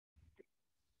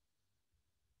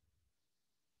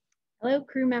Hello,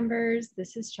 crew members.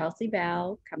 This is Chelsea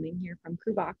Bell coming here from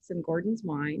CruBox and Gordon's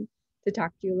Wine to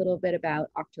talk to you a little bit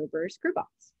about October's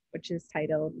CruBox, which is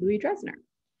titled Louis Dressner.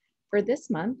 For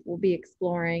this month, we'll be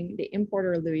exploring the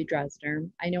importer Louis Dressner.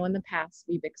 I know in the past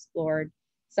we've explored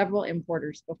several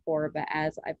importers before, but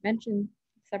as I've mentioned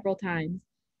several times,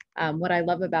 what I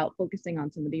love about focusing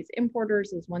on some of these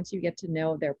importers is once you get to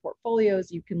know their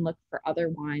portfolios, you can look for other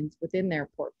wines within their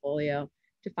portfolio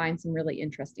to find some really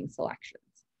interesting selections.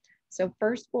 So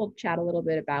first, we'll chat a little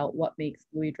bit about what makes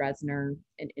Louis Dressner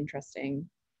an interesting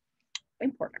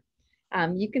importer.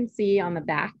 You can see on the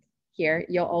back here,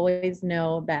 you'll always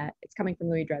know that it's coming from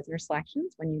Louis Dressner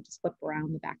Selections when you just flip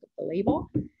around the back of the label.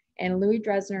 And Louis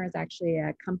Dressner is actually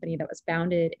a company that was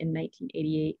founded in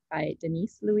 1988 by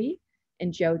Denise Louis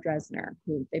and Joe Dressner,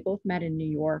 who they both met in New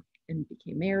York and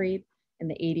became married in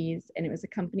the 80s. And it was a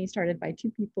company started by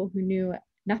two people who knew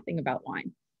nothing about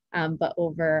wine. But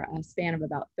over a span of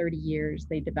about 30 years,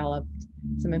 they developed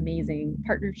some amazing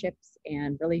partnerships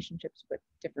and relationships with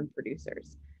different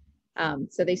producers.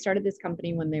 So they started this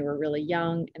company when they were really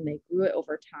young and they grew it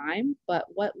over time. But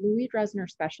what Louis Dressner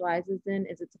specializes in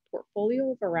is it's a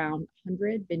portfolio of around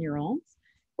 100 vignerons.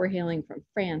 We're hailing from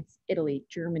France, Italy,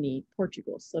 Germany,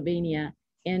 Portugal, Slovenia,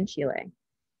 and Chile.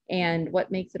 And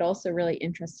what makes it also really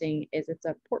interesting is it's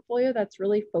a portfolio that's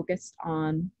really focused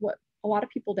on what a lot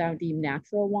of people now deem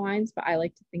natural wines, but I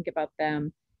like to think about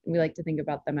them, and we like to think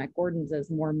about them at Gordon's as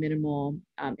more minimal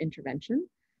intervention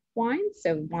wines.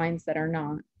 So wines that are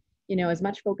not, as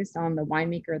much focused on the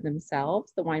winemaker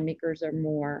themselves. The winemakers are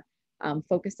more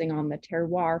focusing on the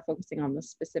terroir, focusing on the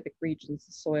specific regions,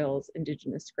 the soils,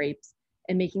 indigenous grapes,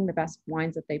 and making the best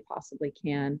wines that they possibly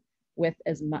can with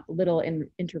as little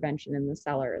intervention in the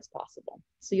cellar as possible.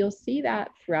 So you'll see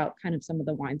that throughout kind of some of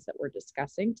the wines that we're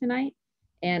discussing tonight.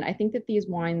 And I think that these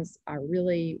wines are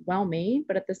really well made,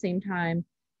 but at the same time,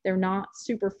 they're not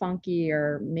super funky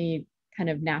or made kind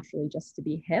of naturally just to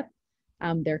be hip.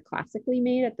 They're classically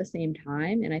made at the same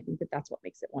time. And I think that that's what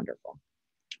makes it wonderful.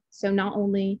 So not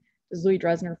only does Louis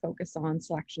Dressner focus on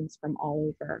selections from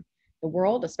all over the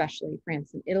world, especially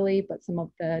France and Italy, but some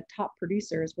of the top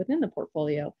producers within the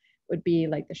portfolio would be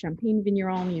like the Champagne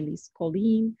vigneron, Ulysse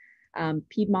Collin,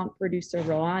 Piedmont producer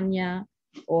Roagna,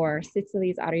 or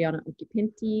Sicily's Arianna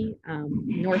Occhipinti,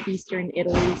 Northeastern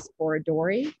Italy's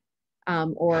Sporadori,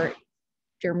 or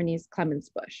Germany's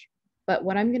Clemensbusch. But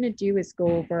what I'm going to do is go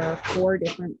over 4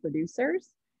 different producers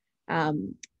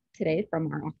today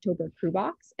from our October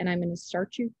CruBox, and I'm going to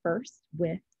start you first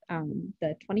with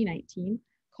the 2019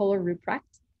 Kohler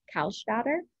Ruprecht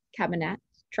Kaltstadter Cabernet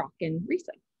Trocken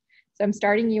Riesling. So I'm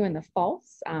starting you in the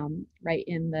Pfalz, right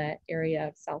in the area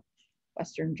of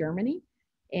southwestern Germany.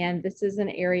 And this is an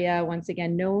area, once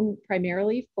again, known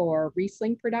primarily for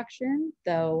Riesling production,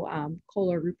 though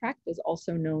Kohler Ruprecht is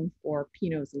also known for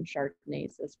Pinots and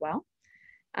Chardonnays as well.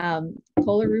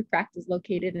 Kohler Ruprecht is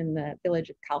located in the village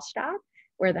of Kaltstadt,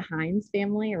 where the Heinz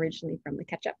family, originally from the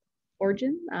ketchup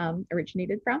origin,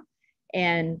 originated from.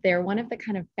 And they're one of the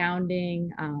kind of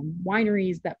founding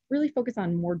wineries that really focus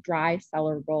on more dry,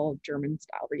 cellarable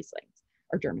German-style Rieslings,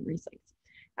 or German Rieslings.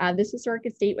 This historic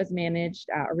estate was managed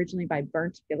originally by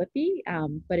Bernd Philippi,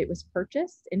 but it was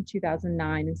purchased in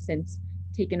 2009 and since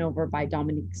taken over by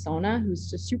Dominique Sona,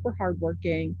 who's a super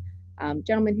hardworking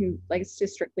gentleman who likes to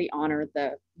strictly honor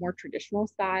the more traditional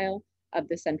style of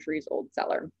the centuries-old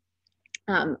cellar.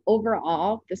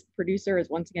 Overall, this producer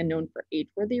is once again known for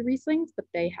age-worthy Rieslings, but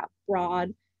they have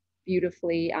broad,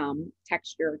 beautifully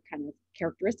textured kind of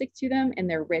characteristics to them, and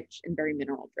they're rich and very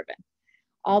mineral-driven.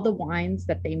 All the wines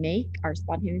that they make are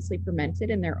spontaneously fermented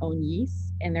in their own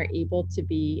yeast, and they're able to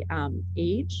be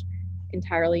aged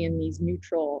entirely in these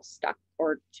neutral stuck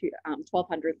or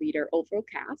 1,200 liter oval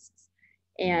casks,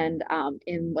 and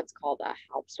in what's called a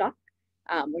Halbstock,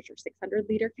 which are 600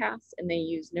 liter casks, and they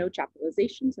use no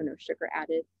chaptalization, so no sugar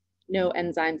added, no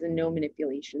enzymes, and no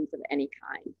manipulations of any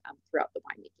kind throughout the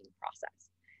winemaking process.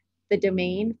 The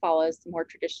domain follows more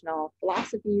traditional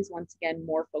philosophies, once again,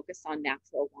 more focused on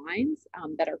natural wines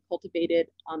that are cultivated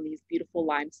on these beautiful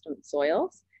limestone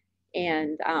soils.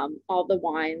 And all the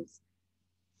wines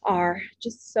are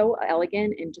just so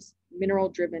elegant and just mineral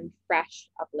driven, fresh,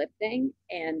 uplifting.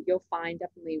 And you'll find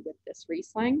definitely with this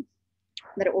Riesling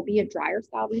that it will be a drier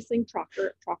style Riesling.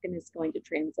 Trocken is going to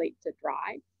translate to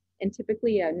dry. And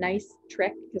typically a nice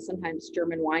trick, because sometimes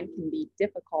German wine can be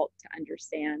difficult to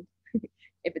understand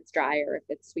if it's dry or if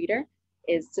it's sweeter,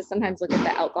 is to sometimes look at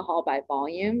the alcohol by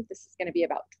volume. This is going to be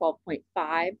about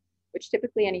 12.5, which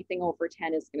typically anything over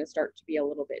 10 is going to start to be a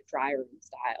little bit drier in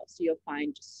style. So you'll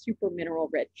find just super mineral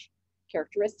rich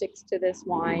characteristics to this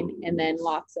wine, and then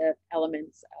lots of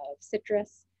elements of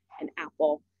citrus and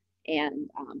apple and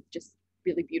just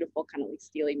really beautiful, kind of like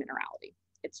steely minerality.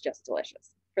 It's just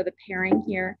delicious. For the pairing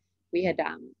here, we had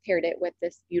paired it with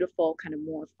this beautiful kind of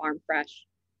more farm fresh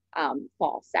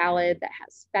fall salad that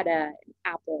has feta and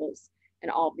apples and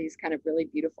all of these kind of really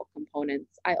beautiful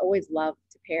components. I always love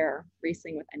to pair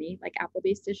Riesling with any like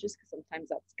apple-based dishes because sometimes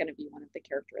that's going to be one of the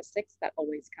characteristics that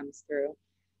always comes through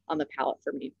on the palate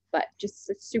for me. But just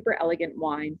a super elegant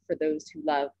wine for those who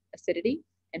love acidity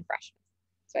and freshness.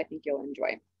 So I think you'll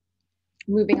enjoy.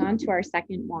 Moving on to our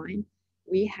second wine,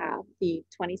 we have the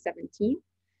 2017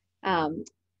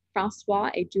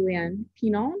 Francois et Julien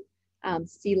Pinon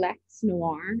Silex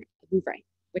Noir Vouvray,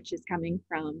 which is coming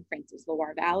from France's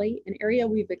Loire Valley, an area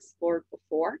we've explored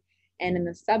before. And in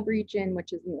the sub-region,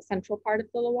 which is in the central part of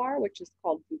the Loire, which is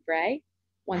called Vouvray,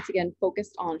 once again,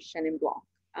 focused on Chenin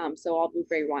Blanc. So all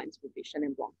Vouvray wines would be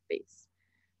Chenin Blanc based.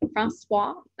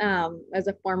 Francois was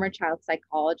a former child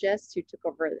psychologist who took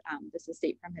over this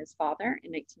estate from his father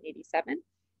in 1987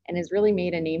 and has really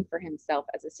made a name for himself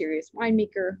as a serious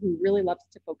winemaker who really loves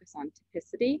to focus on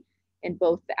typicity in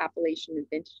both the appellation and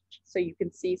vintage. So you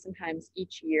can see sometimes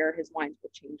each year his wines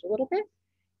will change a little bit.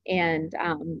 And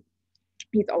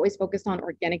he's always focused on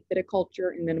organic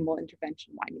viticulture and minimal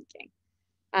intervention winemaking.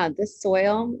 The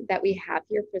soil that we have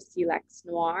here for Silex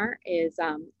Noir is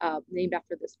named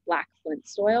after this black flint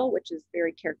soil, which is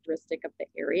very characteristic of the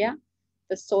area.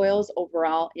 The soils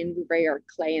overall in Vouvray are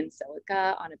clay and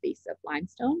silica on a base of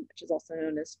limestone, which is also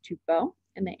known as tuffeau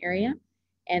in the area.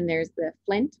 And there's the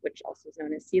flint, which also is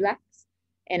known as silex.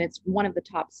 And it's one of the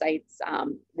top sites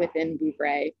within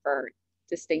Vouvray for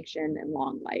distinction and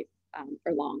long life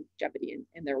or longevity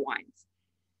in their wines.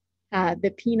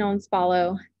 The Pinons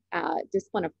follow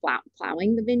discipline of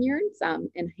plowing the vineyards and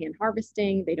hand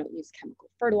harvesting. They don't use chemical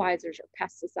fertilizers or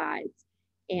pesticides,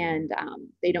 and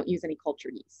they don't use any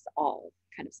cultured yeast, all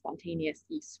kind of spontaneous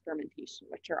yeast fermentation,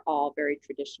 which are all very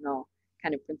traditional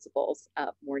kind of principles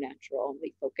of more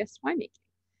naturally focused winemaking.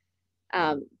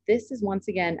 This is once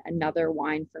again another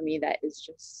wine for me that is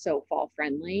just so fall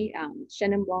friendly.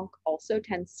 Chenin Blanc also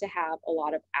tends to have a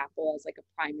lot of apple as like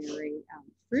a primary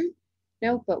fruit.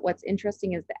 No, but what's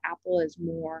interesting is the apple is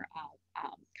more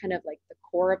kind of like the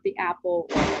core of the apple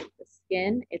or like the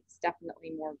skin. It's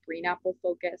definitely more green apple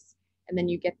focused. And then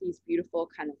you get these beautiful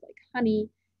kind of like honey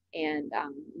and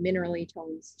minerally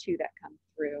tones too that come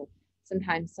through.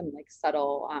 Sometimes some like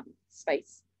subtle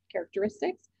spice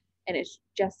characteristics. And it's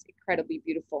just incredibly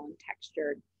beautiful and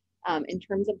textured. In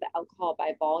terms of the alcohol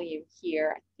by volume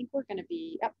here, I think we're going to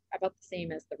be about the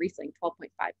same as the Riesling,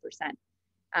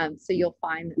 12.5%. So you'll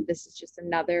find that this is just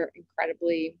another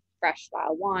incredibly fresh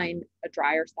style wine, a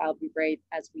drier style Vouvray,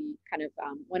 as we kind of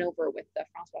went over with the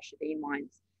Francois Chavain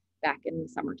wines back in the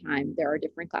summertime. There are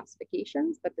different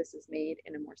classifications, but this is made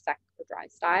in a more sec or dry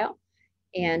style.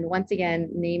 And once again,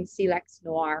 named Silex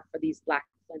Noir for these black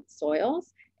flint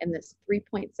soils in this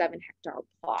 3.7 hectare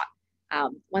plot.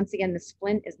 Once again, this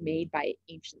flint is made by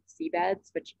ancient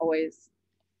seabeds, which always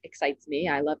excites me.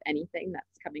 I love anything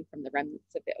that's coming from the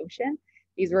remnants of the ocean.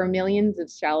 These were millions of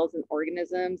shells and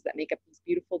organisms that make up these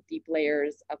beautiful deep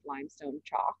layers of limestone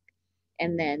chalk.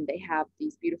 And then they have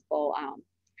these beautiful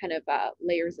kind of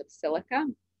layers of silica,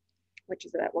 which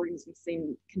is an organism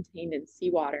contained in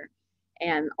seawater.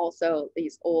 And also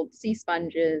these old sea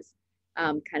sponges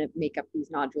kind of make up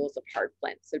these nodules of hard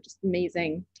flint. So just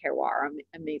amazing terroir,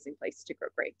 amazing place to grow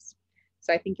grapes.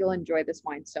 So I think you'll enjoy this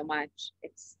wine so much.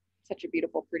 It's such a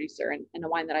beautiful producer and a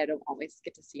wine that I don't always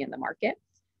get to see in the market.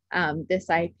 This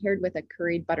I paired with a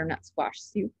curried butternut squash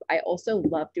soup. I also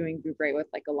love doing Vouvray with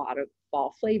like a lot of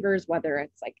fall flavors, whether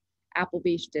it's like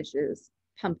apple-based dishes,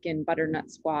 pumpkin,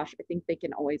 butternut squash. I think they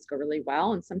can always go really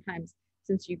well. And sometimes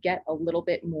since you get a little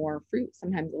bit more fruit,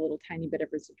 sometimes a little tiny bit of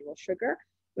residual sugar,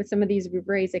 with some of these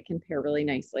Vouvrays, it can pair really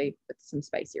nicely with some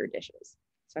spicier dishes.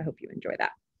 So I hope you enjoy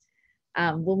that.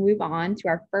 We'll move on to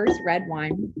our first red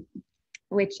wine,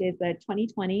 which is the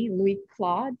 2020 Louis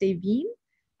Clos des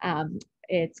Vignes.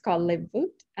 It's called Le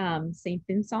Voûte Saint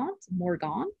Vincent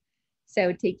Morgon.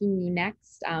 So taking you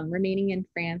next, remaining in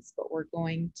France, but we're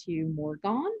going to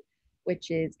Morgon, which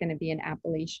is going to be an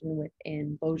appellation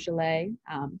within Beaujolais,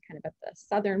 kind of at the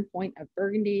southern point of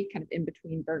Burgundy, kind of in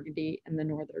between Burgundy and the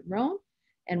northern Rhone.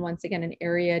 And once again, an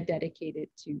area dedicated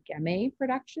to Gamay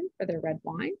production for their red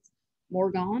wines.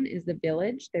 Morgon is the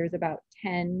village. There's about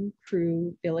 10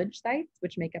 cru village sites,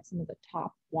 which make up some of the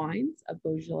top wines of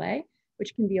Beaujolais,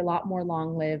 which can be a lot more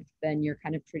long-lived than your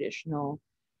kind of traditional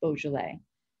Beaujolais.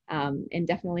 And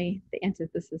definitely the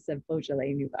antithesis of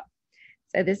Beaujolais Nouveau.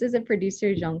 So this is a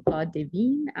producer, Jean-Claude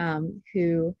Devine,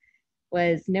 who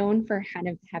was known for kind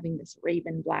of having this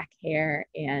raven black hair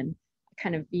and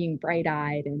kind of being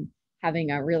bright-eyed and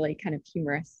having a really kind of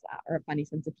humorous or a funny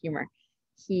sense of humor.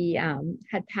 He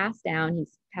he's passed down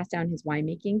his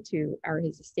winemaking or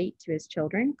his estate to his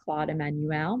children, Claude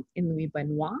Emmanuel and Louis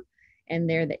Benoit, and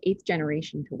they're the 8th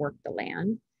generation to work the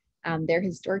land. Their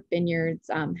historic vineyards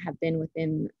have been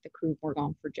within the Cru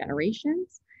Morgon for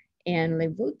generations. And Le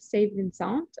Voûte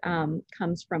Saint-Vincent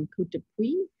comes from Côte de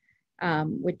Puy,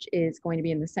 which is going to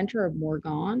be in the center of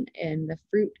Morgon. And the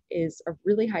fruit is of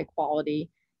really high quality.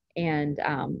 And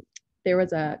there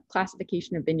was a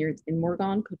classification of vineyards in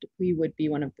Morgon. Côte de Puy would be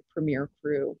one of the premier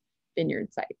Cru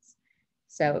vineyard sites.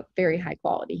 So very high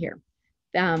quality here.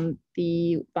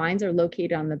 The vines are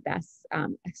located on the best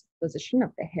exposition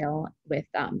of the hill with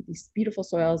these beautiful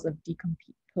soils of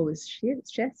decomposed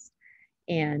schist.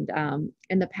 And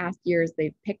in the past years,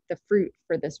 they've picked the fruit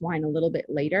for this wine a little bit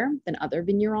later than other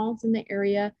vignerons in the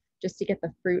area, just to get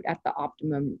the fruit at the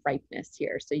optimum ripeness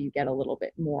here. So you get a little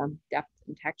bit more depth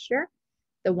and texture.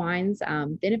 The wine's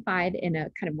vinified in a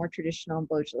kind of more traditional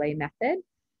Beaujolais method.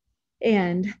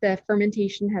 And the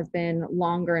fermentation has been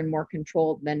longer and more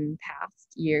controlled than past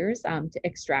years to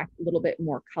extract a little bit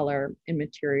more color and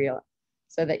material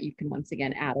so that you can once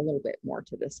again add a little bit more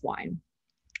to this wine.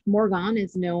 Morgon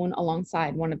is known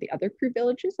alongside one of the other Cru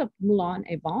villages of Moulins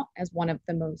et Vents as one of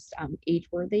the most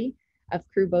age-worthy of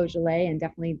Cru Beaujolais, and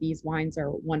definitely these wines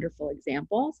are wonderful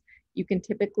examples. You can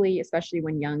typically, especially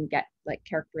when young, get like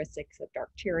characteristics of dark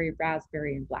cherry,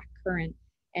 raspberry, and black currant.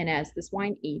 And as this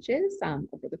wine ages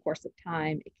over the course of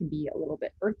time, it can be a little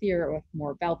bit earthier with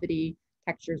more velvety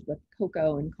textures with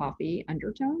cocoa and coffee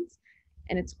undertones.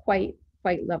 And it's quite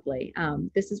lovely.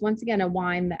 This is once again a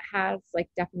wine that has like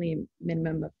definitely a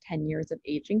minimum of 10 years of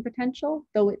aging potential,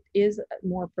 though it is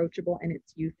more approachable in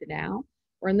its youth now.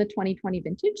 We're in the 2020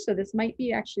 vintage, so this might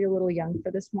be actually a little young for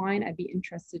this wine. I'd be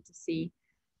interested to see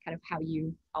kind of how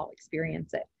you all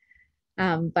experience it.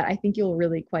 But I think you'll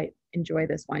really quite enjoy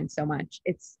this wine so much.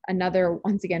 It's another,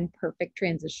 once again, perfect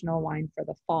transitional wine for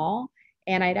the fall.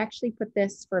 And I'd actually put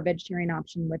this for a vegetarian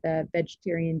option with a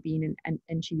vegetarian bean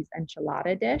and cheese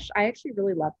enchilada dish. I actually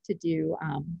really love to do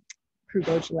Cru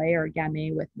Beaujolais or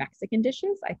Gamay with Mexican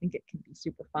dishes. I think it can be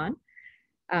super fun.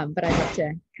 But I'd love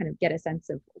to kind of get a sense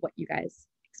of what you guys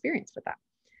experienced with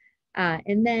that.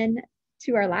 And then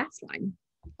to our last wine,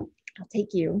 I'll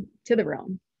take you to the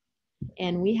Rhone.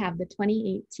 And we have the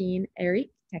 2018 Éric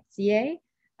Texier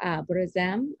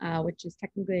Brezem, which is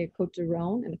technically a Côte du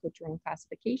Rhône and a Côte du Rhône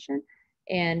classification.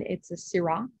 And it's a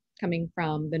Syrah coming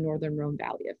from the Northern Rhone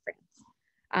Valley of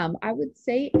France. I would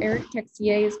say Éric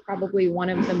Texier is probably one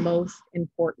of the most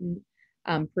important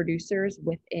producers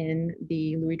within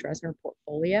the Louis Dressner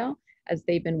portfolio, as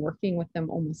they've been working with them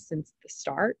almost since the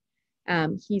start.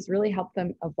 He's really helped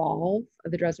them evolve,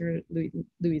 the Dressner, Louis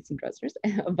and Dressners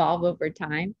evolve over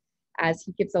time, as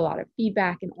he gives a lot of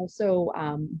feedback and also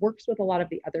works with a lot of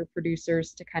the other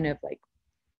producers to kind of like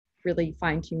really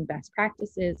fine-tune best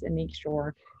practices and make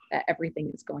sure that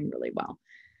everything is going really well.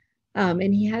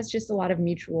 And he has just a lot of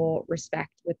mutual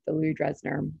respect with the Louis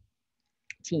Dressner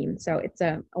team. So it's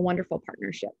a wonderful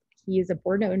partnership. He is a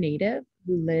Bordeaux native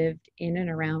who lived in and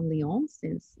around Lyon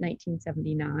since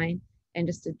 1979, and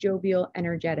just a jovial,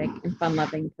 energetic, and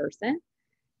fun-loving person.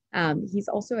 He's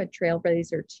also a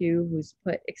trailblazer too, who's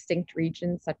put extinct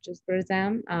regions such as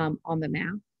Brezem on the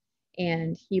map.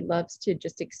 And he loves to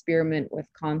just experiment with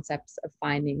concepts of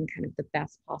finding kind of the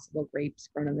best possible grapes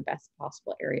grown in the best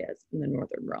possible areas in the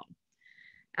Northern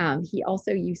Rhone. He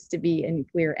also used to be a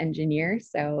nuclear engineer,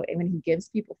 so when he gives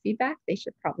people feedback, they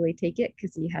should probably take it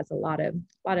because he has a lot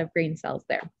of brain cells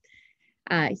there.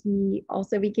 He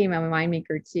also became a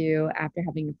winemaker too after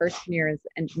having a first career as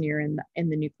an engineer in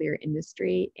the nuclear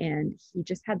industry, and he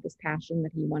just had this passion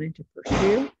that he wanted to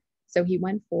pursue. So he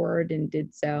went forward and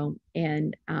did so.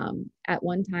 And at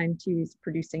one time too, he's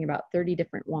producing about 30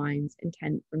 different wines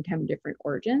from 10 different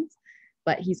origins,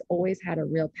 but he's always had a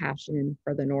real passion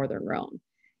for the Northern Rhone.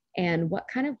 And what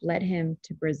kind of led him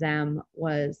to Brezem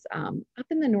was up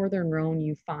in the Northern Rhone,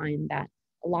 you find that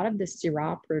a lot of the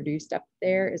Syrah produced up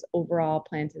there is overall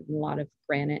planted in a lot of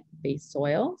granite-based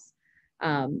soils.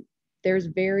 There's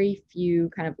very few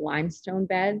kind of limestone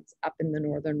beds up in the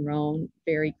Northern Rhone,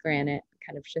 very granite,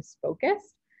 kind of schist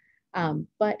focused.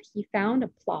 But he found a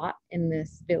plot in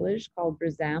this village called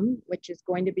Brezem, which is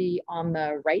going to be on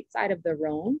the right side of the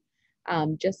Rhone,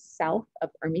 just south of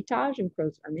Hermitage and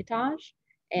Crozes Hermitage.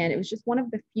 And it was just one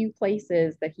of the few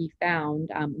places that he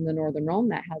found in the Northern Rhone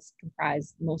that has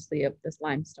comprised mostly of this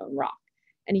limestone rock.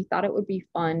 And he thought it would be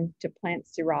fun to plant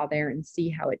Syrah there and see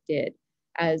how it did,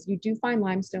 as you do find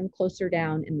limestone closer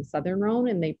down in the Southern Rhone,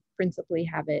 and they principally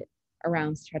have it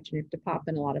around Châteauneuf-du-Pape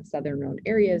in a lot of Southern Rhone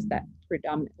areas that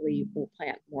predominantly will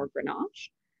plant more Grenache.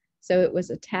 So it was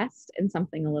a test and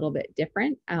something a little bit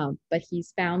different, but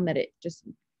he's found that it just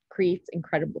creates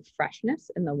incredible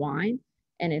freshness in the wine.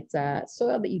 And it's a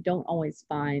soil that you don't always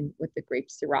find with the grape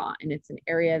Syrah. And it's an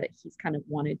area that he's kind of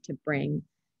wanted to bring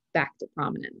back to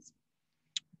prominence.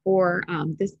 For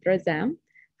this Dressner,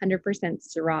 100%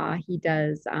 Syrah, he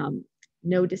does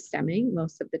no destemming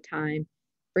most of the time,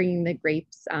 bringing the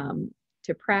grapes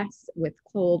to press with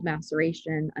cold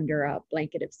maceration under a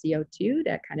blanket of CO2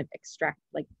 to kind of extract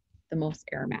like the most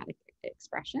aromatic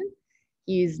expression.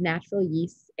 He used natural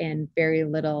yeast and very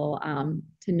little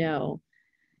to no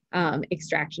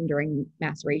extraction during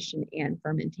maceration and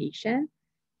fermentation.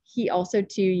 He also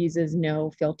too uses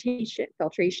no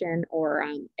filtration or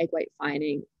egg white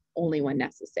fining only when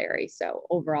necessary. So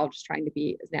overall, just trying to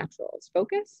be as natural as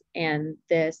focus. And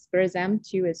this Dressner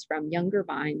too is from younger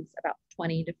vines, about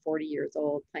 20 to 40 years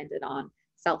old, planted on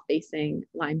south-facing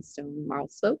limestone marl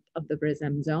slope of the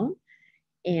Dressner zone,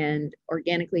 and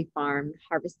organically farmed,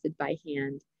 harvested by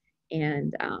hand.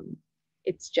 And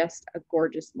it's just a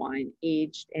gorgeous wine,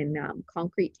 aged in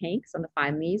concrete tanks on the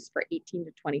fine leaves for 18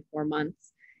 to 24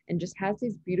 months, and just has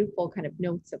these beautiful kind of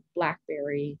notes of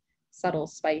blackberry, subtle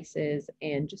spices,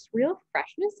 and just real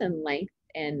freshness and length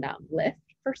and lift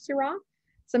for Syrah.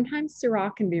 Sometimes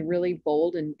Syrah can be really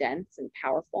bold and dense and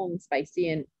powerful and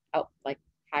spicy and like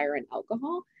higher in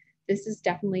alcohol. This is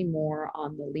definitely more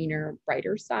on the leaner,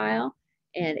 brighter style,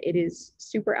 and it is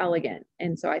super elegant.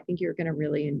 And so I think you're going to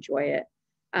really enjoy it.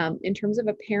 In terms of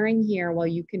a pairing here, well,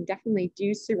 you can definitely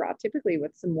do Syrah typically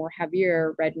with some more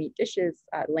heavier red meat dishes.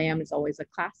 Lamb is always a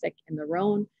classic in the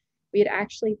Rhone. We had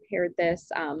actually paired this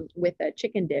with a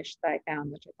chicken dish that I found,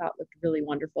 which I thought looked really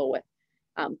wonderful with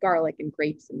garlic and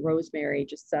grapes and rosemary,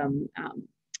 just some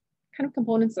kind of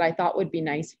components that I thought would be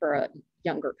nice for a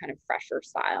younger, kind of fresher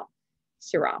style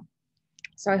Syrah.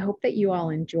 So I hope that you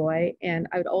all enjoy, and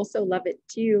I would also love it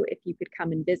too if you could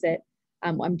come and visit.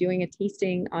 I'm doing a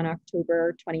tasting on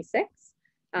October 26th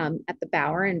at the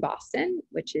Bower in Boston,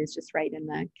 which is just right in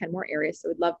the Kenmore area.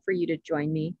 So I'd love for you to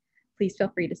join me. Please feel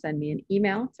free to send me an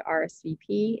email to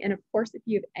RSVP. And of course, if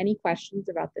you have any questions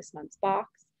about this month's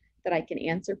box that I can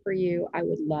answer for you, I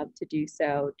would love to do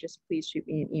so. Just please shoot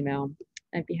me an email.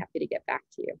 I'd be happy to get back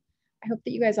to you. I hope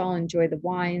that you guys all enjoy the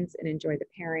wines and enjoy the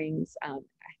pairings.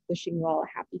 Wishing you all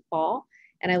a happy fall,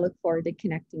 and I look forward to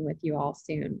connecting with you all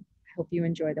soon. I hope you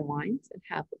enjoy the wines and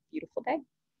have a beautiful day.